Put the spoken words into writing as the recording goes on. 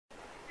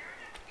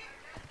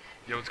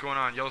Yo, what's going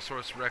on?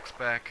 Yellowsaurus Rex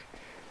back.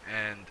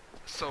 And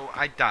so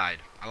I died.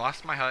 I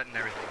lost my hut and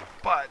everything,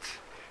 but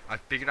I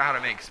figured out how to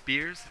make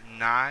spears,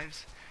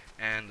 knives,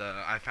 and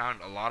I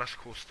found a lot of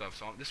cool stuff.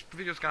 So this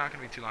video's not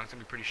going to be too long. It's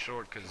going to be pretty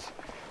short because,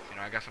 you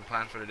know, I got some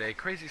plans for today.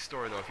 Crazy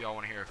story, though, if y'all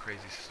want to hear a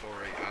crazy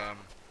story.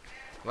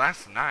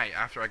 Last night,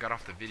 after I got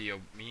off the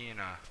video, me and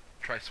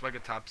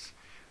Triceratops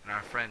and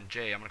our friend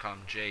Jay, I'm going to call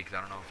him Jay because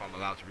I don't know if I'm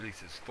allowed to release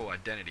his full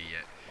identity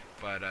yet,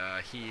 but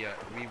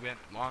we went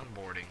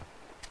longboarding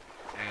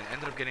and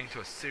ended up getting into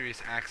a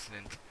serious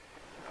accident.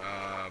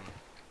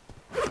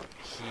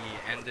 He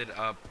ended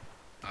up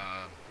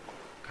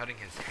cutting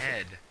his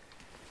head,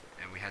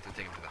 and we had to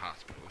take him to the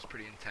hospital. It was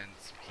pretty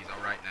intense. He's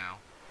alright now.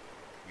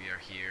 We are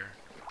here,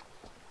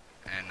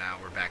 and now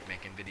we're back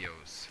making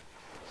videos.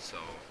 So,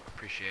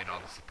 appreciate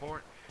all the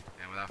support,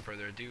 and without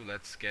further ado,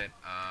 let's get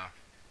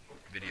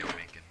video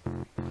making.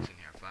 What's in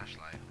here? A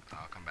flashlight?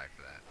 I'll come back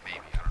for that.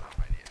 Maybe. I don't know if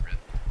I need it,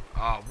 really.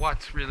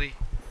 What? Really?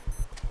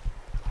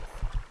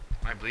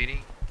 Am I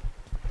bleeding?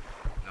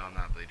 No, I'm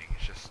not bleeding.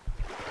 It's just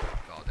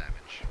fall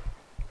damage.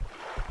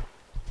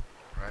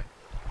 Right?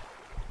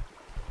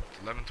 It's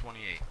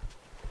 11:28.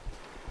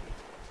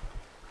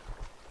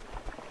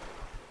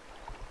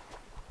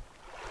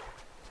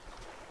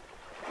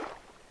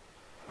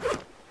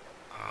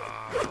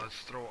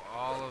 Let's throw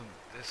all of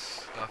this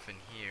stuff in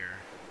here.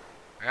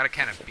 I got a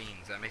can of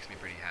beans. That makes me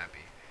pretty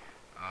happy.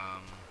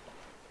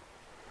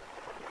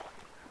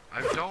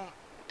 I don't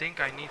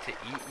think I need to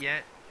eat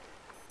yet.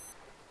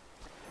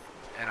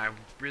 And I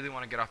really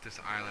want to get off this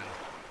island.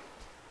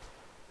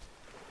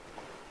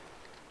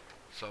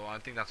 So I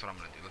think that's what I'm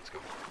going to do. Let's go.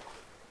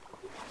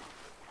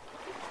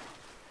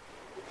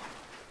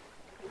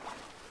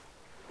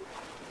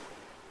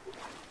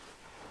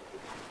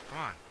 Come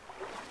on.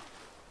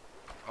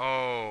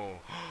 Oh.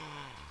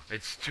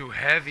 It's too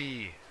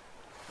heavy.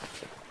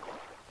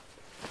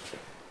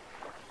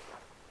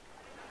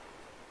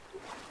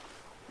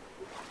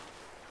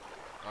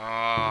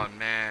 Oh,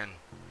 man.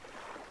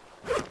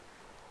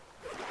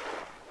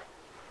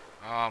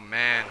 Oh,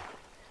 man.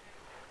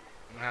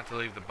 I'm gonna have to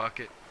leave the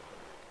bucket.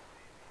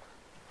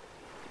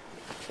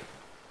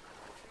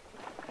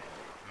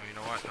 Oh, you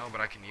know what? No,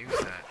 but I can use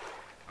that.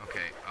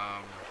 Okay,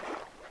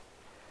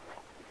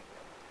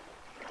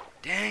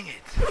 dang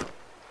it!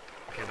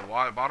 Okay, the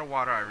water, bottled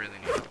water I really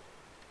need.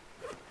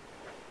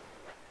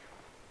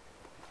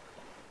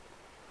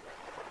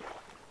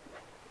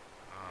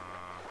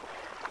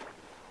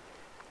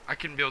 I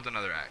can build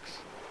another axe.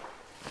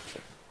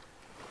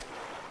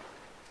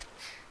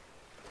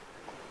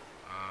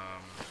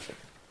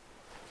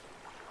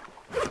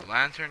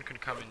 Lantern could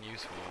come in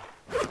useful.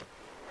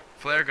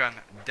 Flare gun,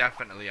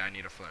 definitely I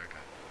need a flare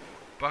gun.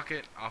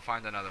 Bucket, I'll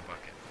find another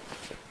bucket.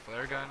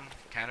 Flare gun,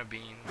 can of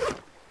beans.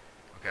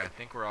 Okay, I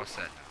think we're all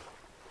set now.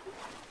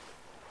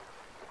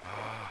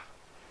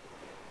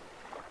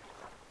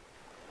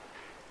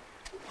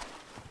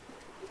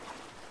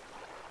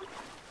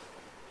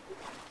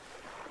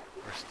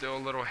 We're still a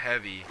little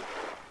heavy.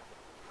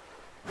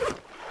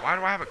 Why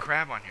do I have a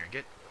crab on here?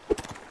 Get...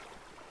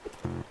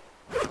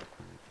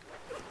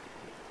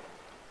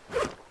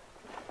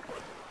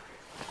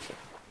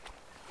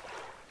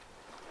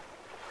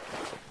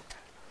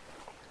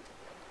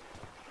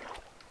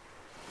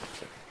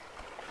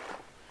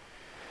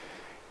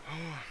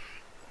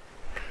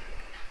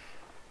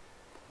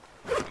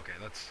 Okay,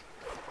 let's...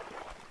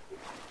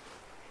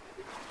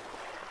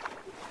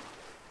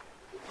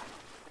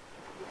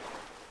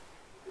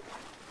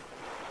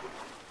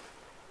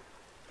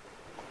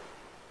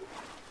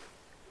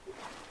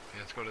 Okay,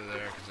 let's go to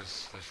there,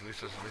 because at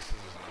least there's an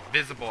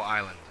invisible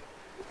island.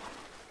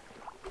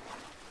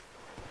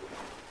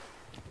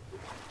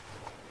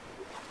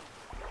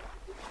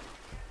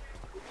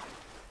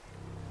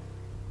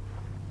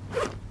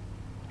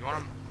 You want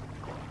him?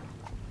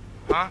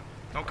 Huh?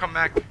 Don't come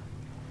back.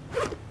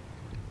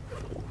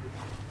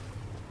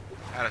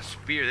 I got a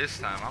spear this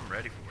time. I'm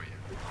ready for you.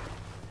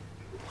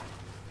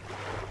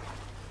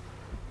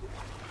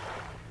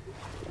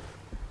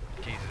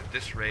 Jesus, at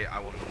this rate, I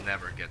will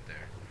never get there.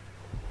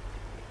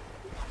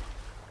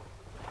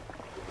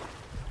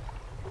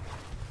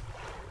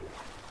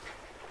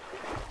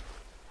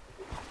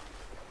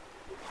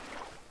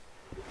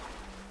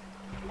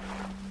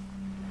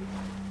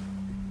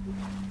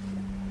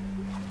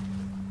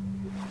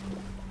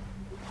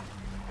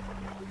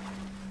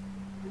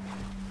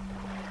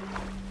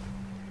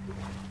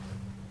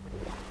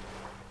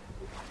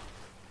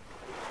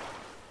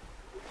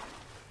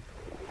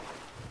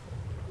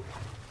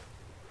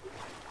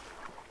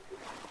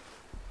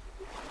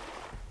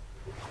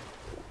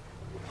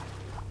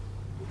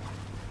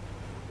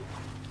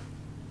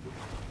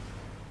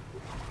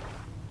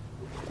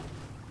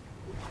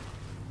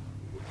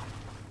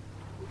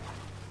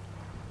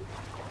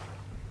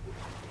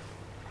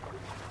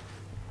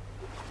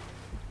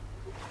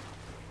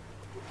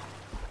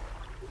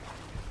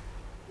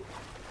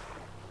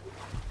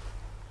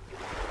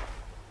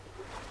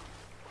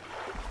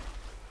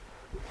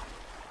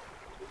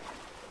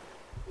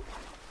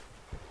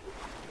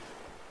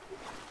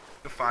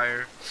 a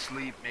fire,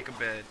 sleep, make a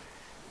bed,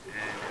 and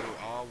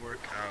it'll all work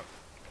out.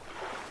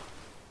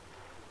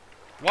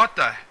 What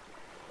the?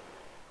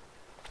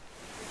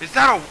 Is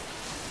that a...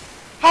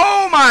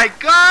 Oh my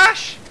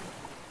gosh!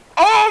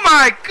 Oh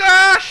my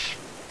gosh!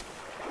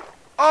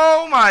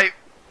 Oh my...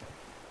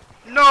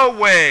 No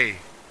way!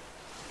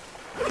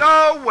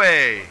 No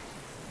way!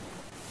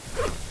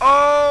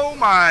 Oh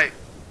my...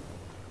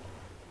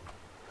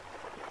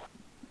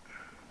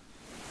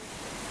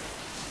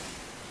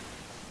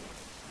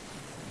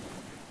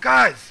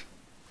 Guys!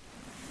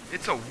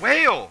 It's a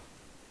whale!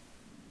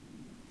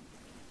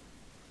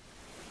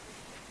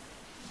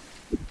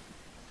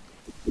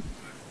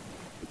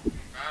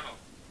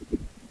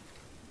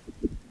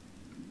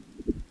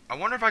 I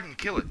wonder if I can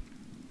kill it.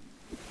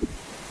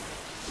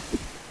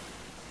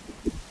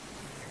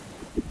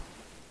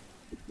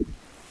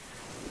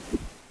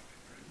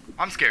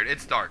 I'm scared.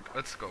 It's dark.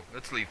 Let's go.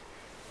 Let's leave.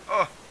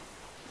 Oh.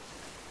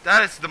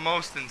 That is the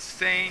most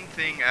insane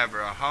thing ever.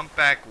 A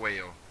humpback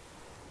whale.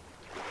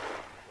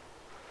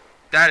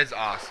 That is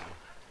awesome.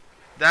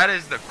 That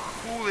is the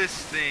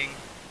coolest thing.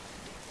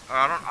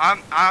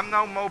 I'm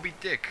no Moby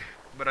Dick,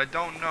 but I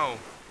don't know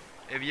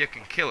if you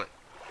can kill it.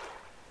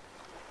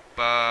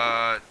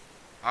 But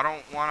I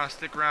don't want to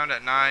stick around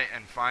at night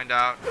and find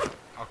out.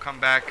 I'll come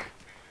back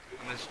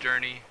on this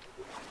journey.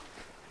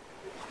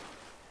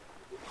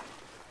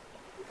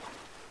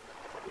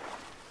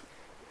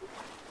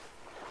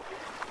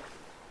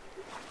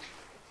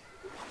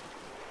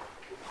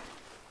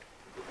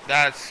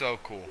 That's so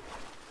cool.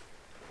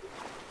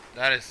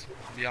 That is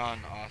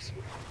beyond awesome.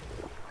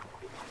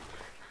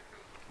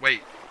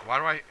 Wait, why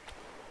do I...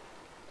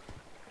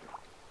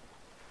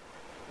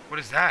 What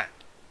is that?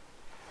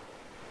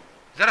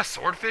 Is that a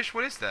swordfish?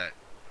 What is that?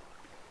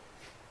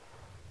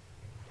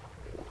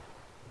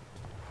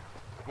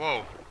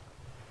 Whoa.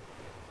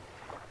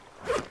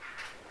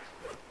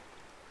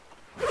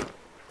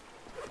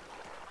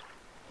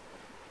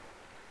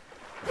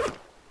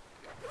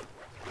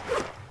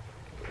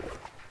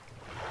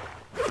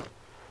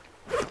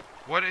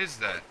 What is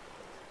that?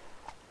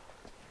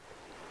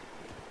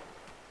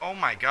 Oh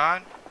my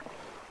god.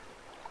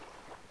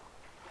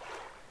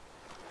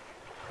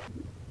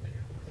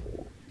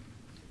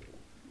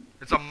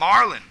 It's a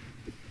marlin.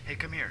 Hey,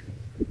 come here.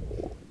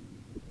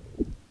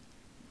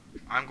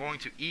 I'm going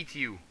to eat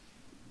you.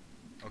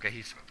 Okay,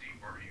 he's...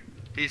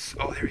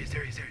 Oh, there he is,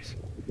 there he is, there he is.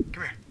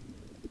 Come here.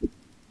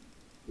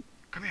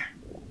 Come here.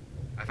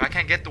 If I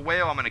can't get the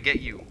whale, I'm gonna get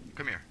you.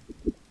 Come here.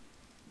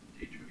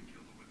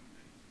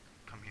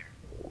 Come here.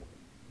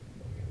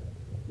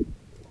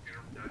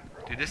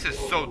 Dude, this is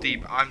so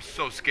deep. I'm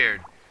so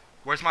scared.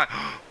 Where's my...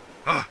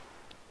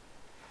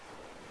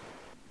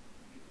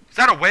 Is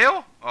that a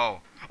whale?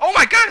 Oh. Oh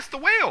my god, it's the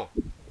whale!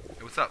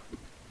 Hey, what's up?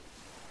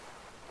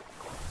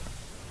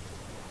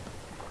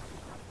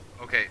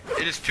 Okay,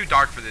 it is too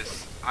dark for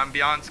this. I'm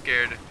beyond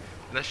scared.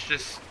 Let's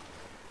just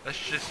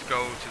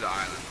go to the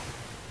island.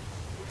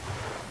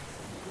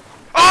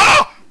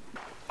 Oh!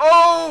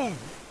 Oh!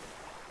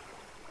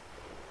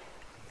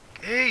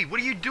 Hey, what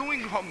are you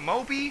doing,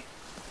 Moby?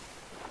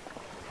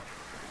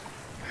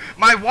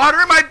 My water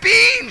and my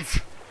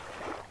beans!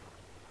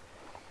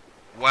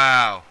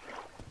 Wow.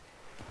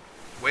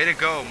 Way to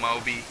go,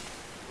 Moby.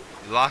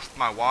 You lost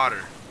my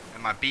water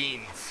and my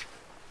beans.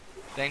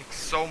 Thanks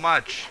so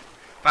much.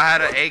 If I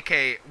had an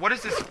AK... What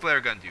does this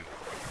flare gun do?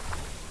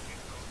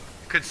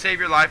 Could save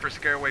your life or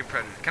scare away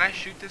predators. Can I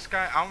shoot this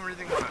guy? I don't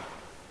really want to...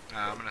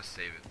 I'm gonna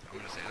save it. I'm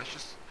gonna save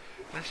it.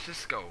 Let's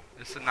just go.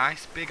 It's a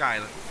nice big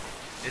island.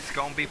 It's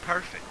gonna be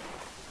perfect.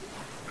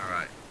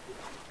 Alright.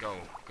 Go,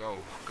 go,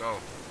 go.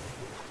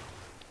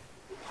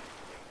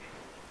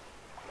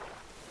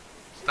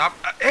 Stop.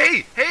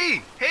 Hey!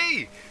 Hey!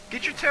 Hey!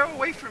 Get your tail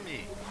away from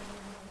me.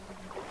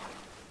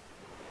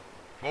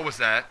 What was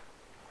that?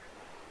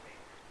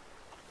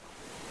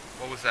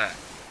 What was that?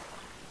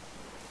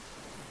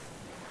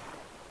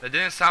 That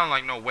didn't sound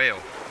like no whale.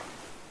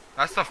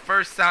 That's the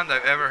first sound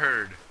I've ever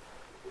heard.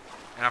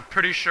 And I'm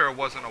pretty sure it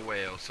wasn't a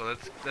whale. So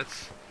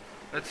let's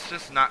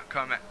just not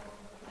come at...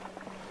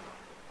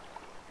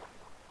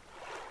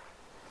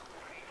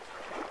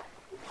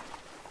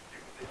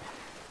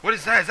 What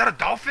is that? Is that a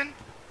dolphin?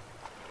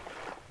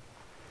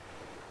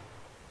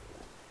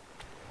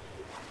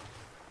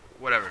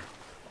 Whatever.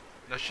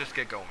 Let's just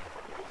get going.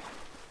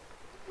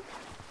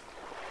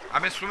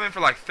 I've been swimming for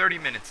like 30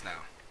 minutes now.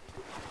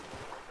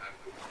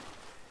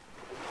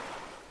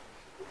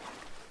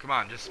 Come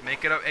on, just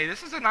make it up. Hey,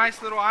 this is a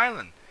nice little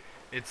island.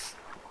 It's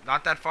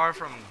not that far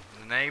from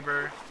the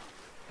neighbor.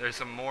 There's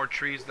some more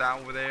trees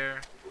down over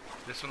there.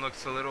 This one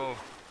looks a little...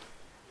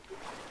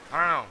 I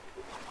don't know.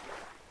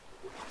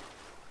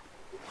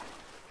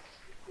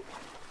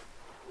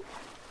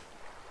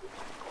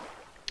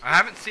 I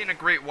haven't seen a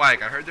great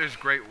white. I heard there's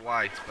great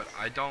whites, but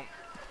I don't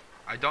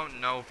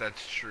know if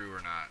that's true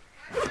or not.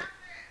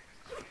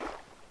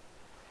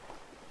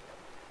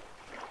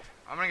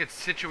 I'm gonna get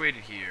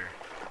situated here,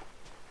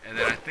 and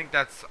then I think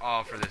that's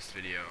all for this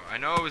video. I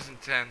know it was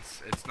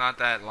intense. It's not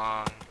that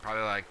long,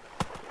 probably like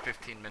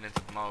 15 minutes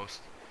at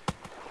most.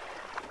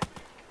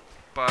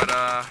 But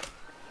I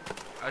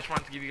just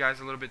wanted to give you guys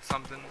a little bit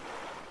something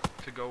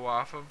to go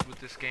off of with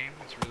this game.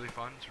 It's really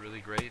fun. It's really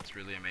great. It's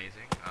really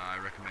amazing. I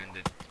recommend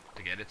it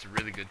to get it. It's a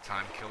really good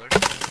time killer.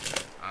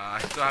 I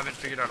still haven't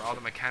figured out all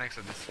the mechanics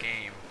of this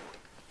game,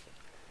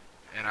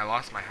 and I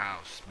lost my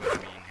house. But I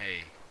mean,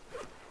 hey,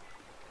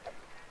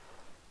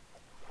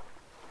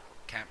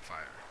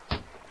 campfire.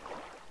 And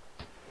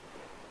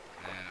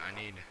I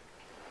need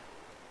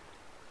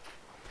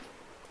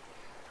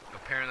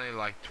apparently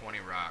like 20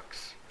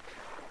 rocks.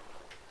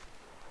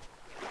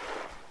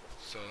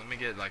 So let me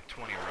get like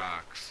 20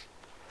 rocks,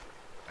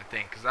 I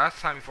think, because last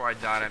time before I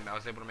died, I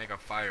was able to make a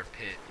fire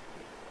pit.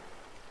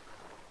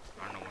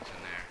 I don't know what's in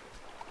there.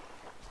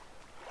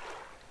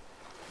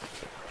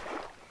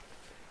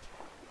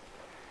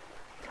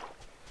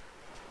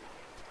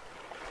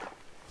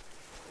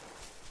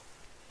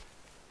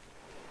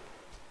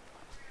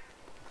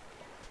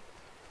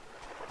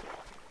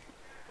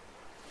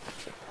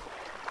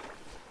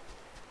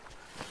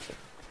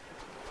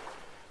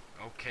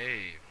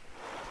 Okay.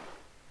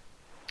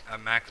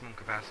 Maximum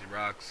capacity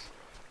rocks.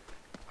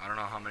 I don't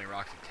know how many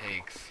rocks it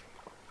takes.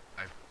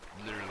 I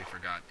literally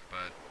forgot,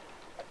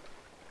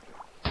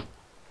 but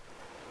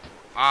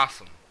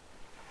awesome.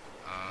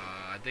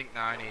 I think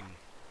now I need.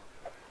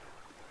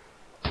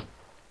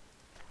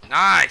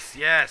 Nice.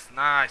 Yes.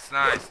 Nice.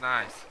 Nice.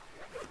 Nice.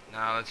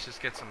 Now let's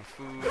just get some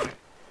food.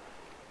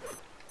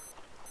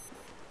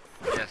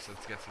 Yes,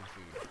 let's get some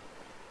food.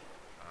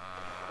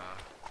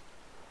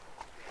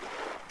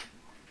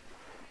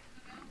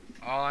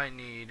 All I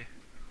need.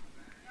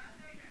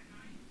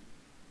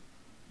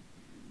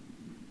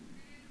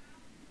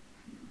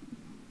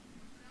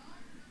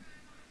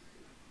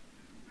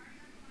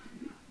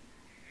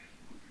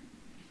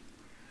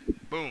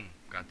 Boom,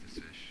 got this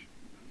fish.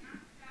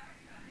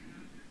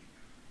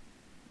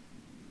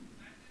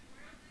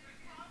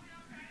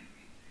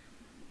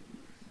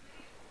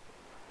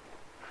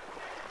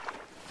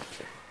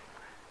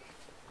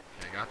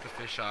 Okay, got the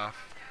fish off.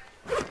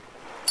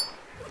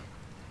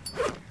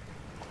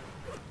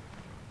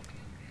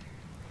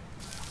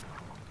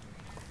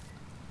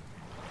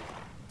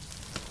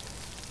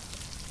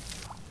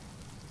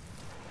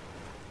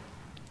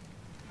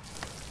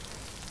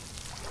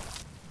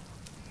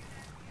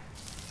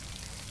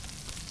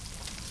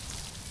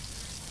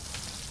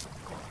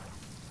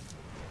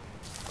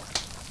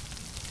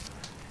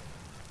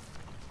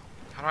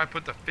 How do I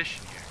put the fish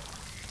in here?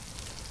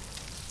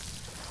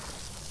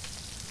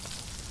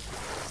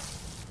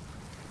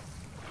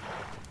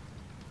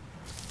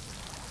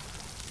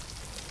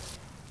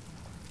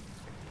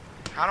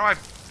 How do I... I'm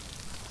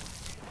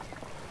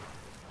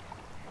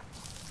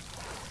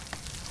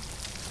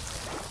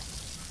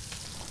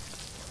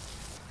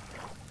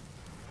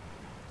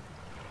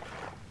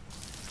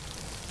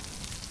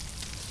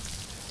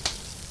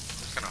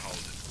just gonna hold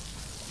it.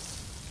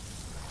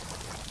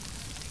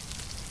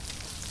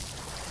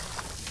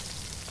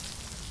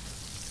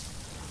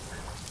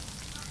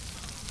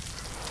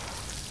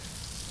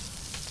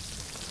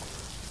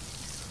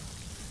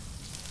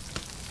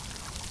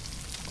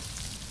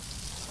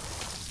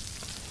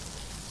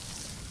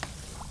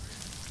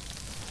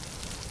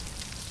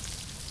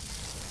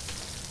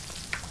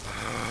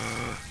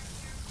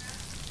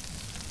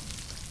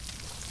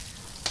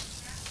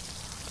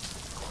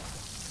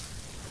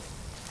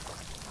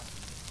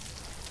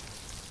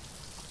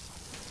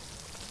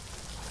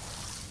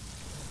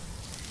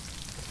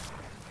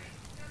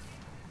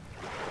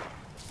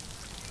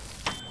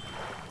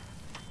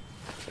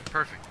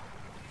 Perfect.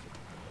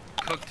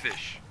 Cooked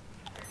fish.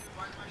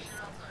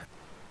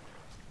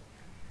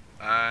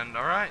 And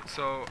alright,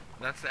 so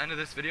that's the end of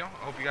this video.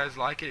 I hope you guys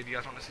like it. If you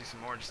guys want to see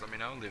some more, just let me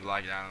know. Leave a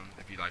like down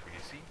if you like what you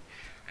see.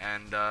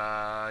 And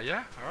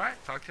yeah,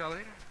 alright. Talk to y'all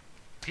later.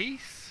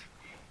 Peace.